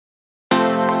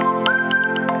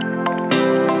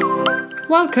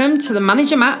Welcome to the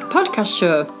Manager Matt podcast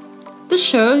show. The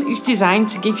show is designed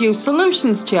to give you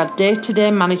solutions to your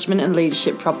day-to-day management and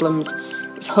leadership problems.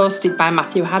 It's hosted by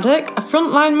Matthew Haddock, a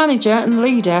frontline manager and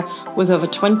leader with over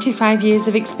 25 years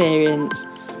of experience.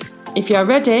 If you're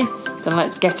ready, then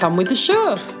let's get on with the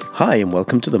show. Hi and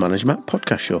welcome to the Manager Matt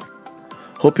podcast show.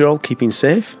 Hope you're all keeping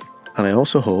safe, and I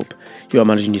also hope you are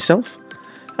managing yourself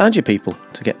and your people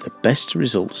to get the best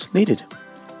results needed.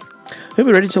 Hope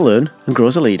you're ready to learn and grow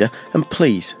as a leader, and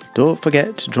please don't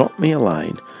forget to drop me a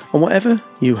line on whatever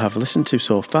you have listened to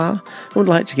so far and would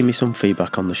like to give me some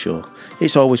feedback on the show.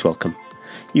 It's always welcome.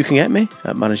 You can get me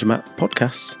at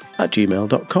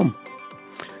managermattpodcasts@gmail.com.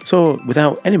 So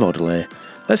without any more delay,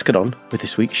 let's get on with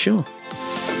this week's show.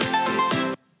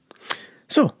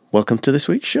 So, welcome to this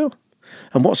week's show.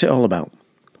 And what's it all about?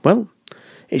 Well,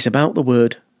 it's about the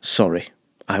word sorry.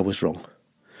 I was wrong.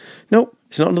 No,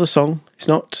 it's not another song. It's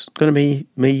not going to be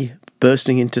me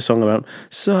bursting into song about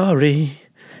sorry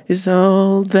is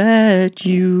all that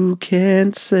you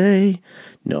can say.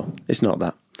 No, it's not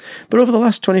that. But over the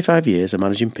last 25 years of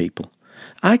managing people,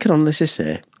 I can honestly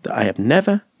say that I have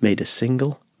never made a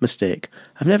single mistake.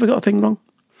 I've never got a thing wrong.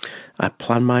 I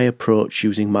plan my approach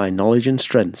using my knowledge and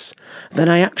strengths. Then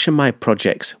I action my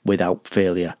projects without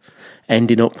failure,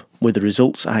 ending up with the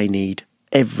results I need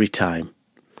every time.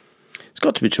 It's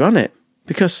got to be true, hasn't it?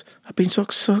 Because I've been so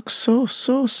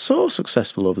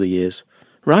successful over the years,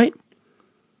 right?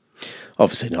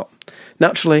 Obviously not.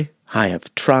 Naturally, I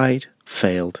have tried,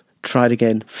 failed, tried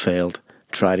again, failed,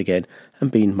 tried again,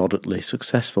 and been moderately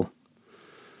successful.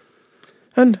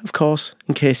 And, of course,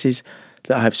 in cases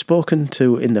that I've spoken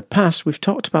to in the past, we've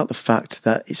talked about the fact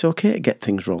that it's okay to get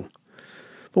things wrong.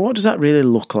 But what does that really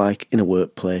look like in a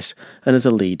workplace and as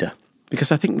a leader?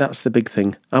 Because I think that's the big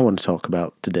thing I want to talk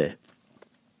about today.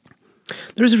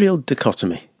 There is a real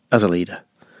dichotomy as a leader.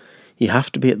 You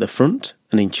have to be at the front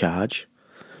and in charge,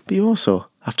 but you also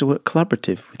have to work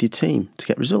collaborative with your team to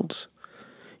get results.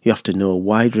 You have to know a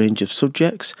wide range of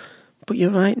subjects, but you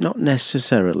might not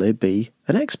necessarily be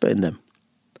an expert in them.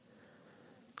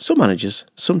 Some managers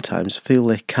sometimes feel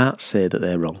they can't say that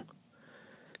they're wrong.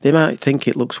 They might think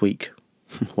it looks weak,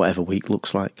 whatever weak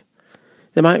looks like.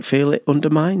 They might feel it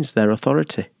undermines their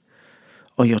authority,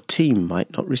 or your team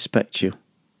might not respect you.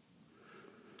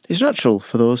 It's natural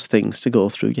for those things to go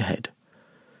through your head.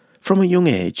 From a young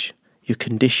age, you're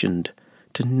conditioned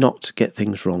to not get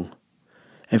things wrong.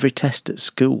 Every test at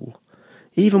school,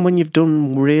 even when you've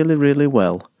done really, really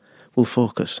well, will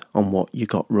focus on what you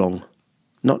got wrong,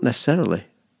 not necessarily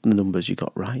the numbers you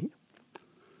got right.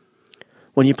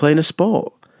 When you're playing a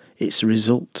sport, it's a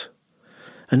result,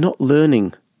 and not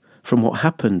learning from what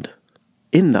happened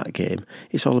in that game.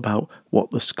 It's all about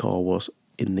what the score was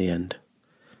in the end.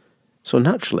 So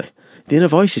naturally, the inner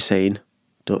voice is saying,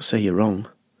 don't say you're wrong.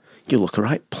 You'll look a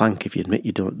right plank if you admit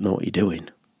you don't know what you're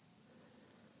doing.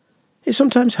 It's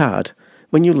sometimes hard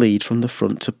when you lead from the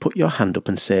front to put your hand up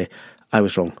and say, I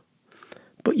was wrong.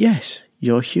 But yes,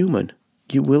 you're human.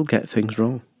 You will get things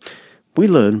wrong. We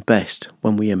learn best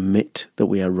when we admit that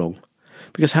we are wrong.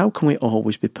 Because how can we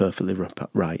always be perfectly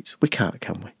right? We can't,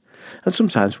 can we? And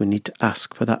sometimes we need to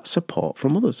ask for that support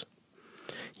from others.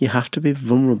 You have to be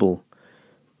vulnerable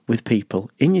with people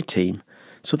in your team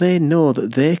so they know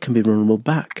that they can be vulnerable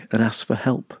back and ask for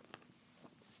help.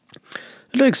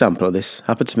 Another example of this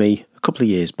happened to me a couple of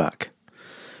years back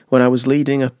when I was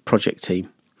leading a project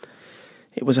team.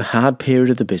 It was a hard period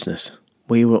of the business.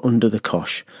 We were under the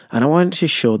cosh, and I wanted to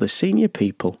show the senior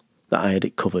people that I had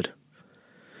it covered.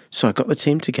 So I got the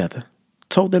team together,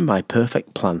 told them my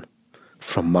perfect plan,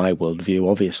 from my worldview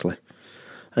obviously,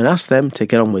 and asked them to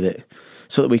get on with it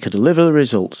so that we could deliver the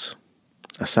results.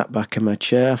 I sat back in my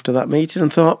chair after that meeting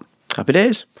and thought, happy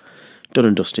days, done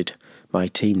and dusted. My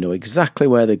team know exactly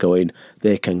where they're going,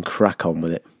 they can crack on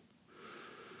with it.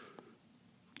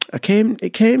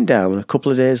 It came down a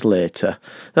couple of days later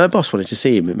that my boss wanted to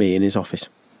see me in his office.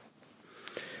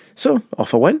 So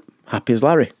off I went, happy as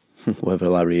Larry, whoever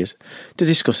Larry is, to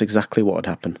discuss exactly what had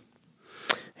happened.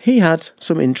 He had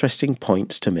some interesting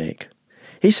points to make.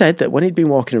 He said that when he'd been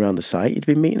walking around the site, he'd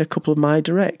been meeting a couple of my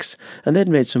directs, and they'd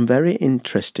made some very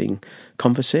interesting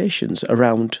conversations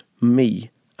around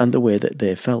me and the way that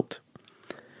they felt.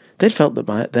 They'd felt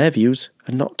that their views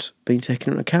had not been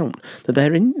taken into account, that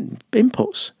their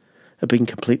inputs had been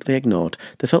completely ignored.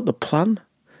 They felt the plan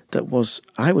that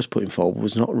I was putting forward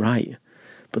was not right,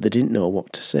 but they didn't know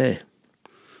what to say.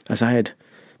 As I had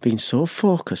been so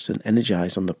focused and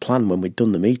energised on the plan when we'd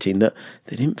done the meeting that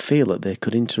they didn't feel that they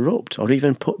could interrupt or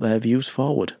even put their views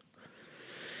forward.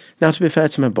 Now, to be fair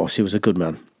to my boss, he was a good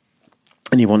man.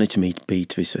 And he wanted me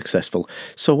to be successful.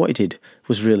 So what he did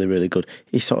was really, really good.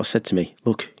 He sort of said to me,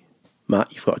 look,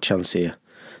 Matt, you've got a chance here.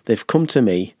 They've come to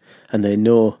me and they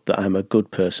know that I'm a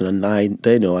good person, and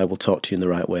they know I will talk to you in the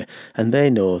right way. And they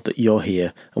know that you're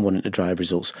here and wanting to drive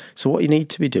results. So what you need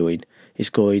to be doing is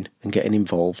going and getting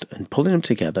involved and pulling them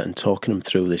together and talking them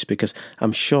through this, because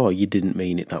I'm sure you didn't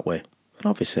mean it that way. And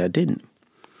obviously I didn't.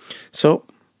 So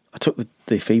I took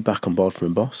the feedback on board from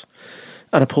my boss,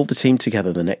 and I pulled the team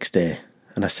together the next day.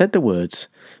 And I said the words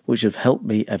which have helped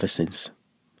me ever since.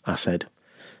 I said,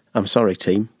 I'm sorry,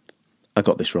 team. I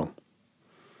got this wrong.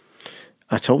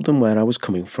 I told them where I was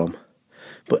coming from,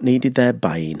 but needed their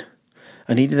buy-in.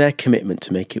 I needed their commitment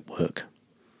to make it work.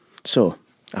 So,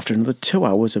 after another 2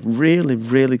 hours of really,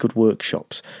 really good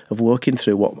workshops of working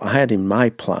through what I had in my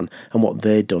plan and what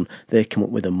they'd done, they came up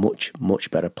with a much, much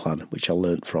better plan, which I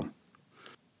learnt from.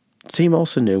 The team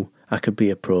also knew I could be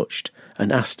approached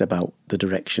and asked about the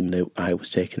direction that I was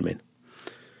taking them in.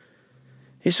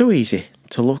 It's so easy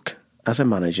to look as a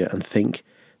manager and think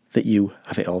that you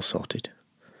have it all sorted,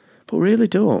 but we really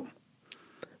don't.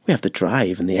 We have the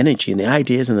drive and the energy and the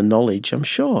ideas and the knowledge, I'm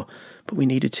sure, but we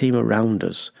need a team around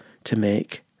us to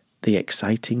make the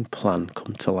exciting plan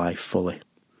come to life fully.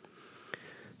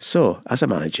 So, as a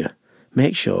manager,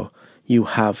 make sure you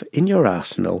have in your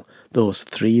arsenal those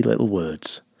 3 little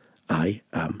words. I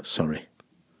am sorry.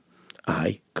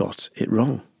 I got it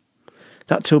wrong.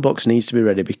 That toolbox needs to be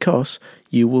ready, because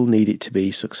you will need it to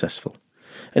be successful.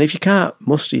 And if you can't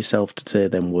muster yourself to say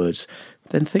them words,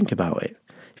 then think about it.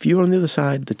 If you were on the other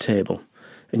side of the table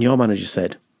and your manager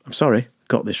said, I'm sorry,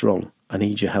 got this wrong, I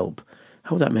need your help,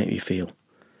 how would that make you feel?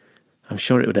 I'm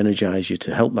sure it would energise you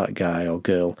to help that guy or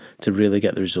girl to really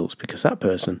get the results, because that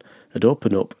person had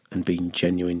opened up and been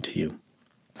genuine to you.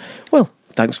 Well,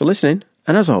 thanks for listening.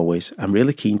 And as always, I'm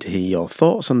really keen to hear your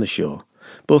thoughts on the show,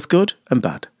 both good and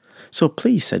bad. So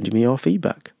please send me your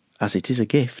feedback, as it is a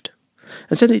gift.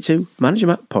 And send it to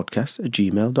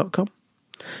managermattpodcast@gmail.com.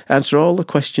 I answer all the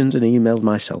questions and emails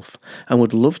myself, and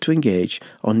would love to engage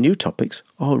on new topics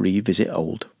or revisit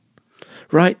old.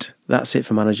 Right, that's it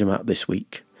for Manager Matt this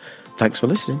week. Thanks for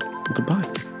listening, and goodbye.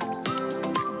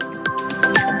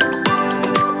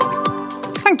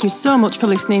 Thank you so much for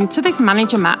listening to this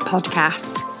Manager Matt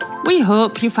podcast. We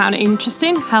hope you found it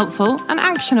interesting, helpful and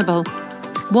actionable.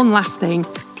 One last thing,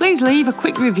 please leave a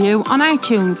quick review on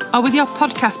iTunes or with your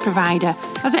podcast provider,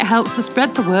 as it helps to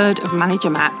spread the word of Manager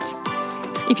Matt.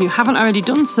 If you haven't already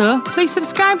done so, please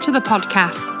subscribe to the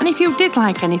podcast, and if you did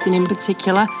like anything in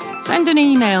particular, send an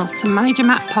email to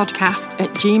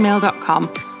managermattpodcast@gmail.com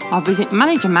or visit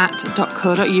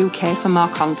managermatt.co.uk for more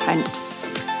content.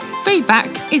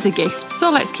 Feedback is a gift, so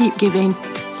let's keep giving.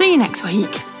 See you next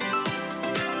week.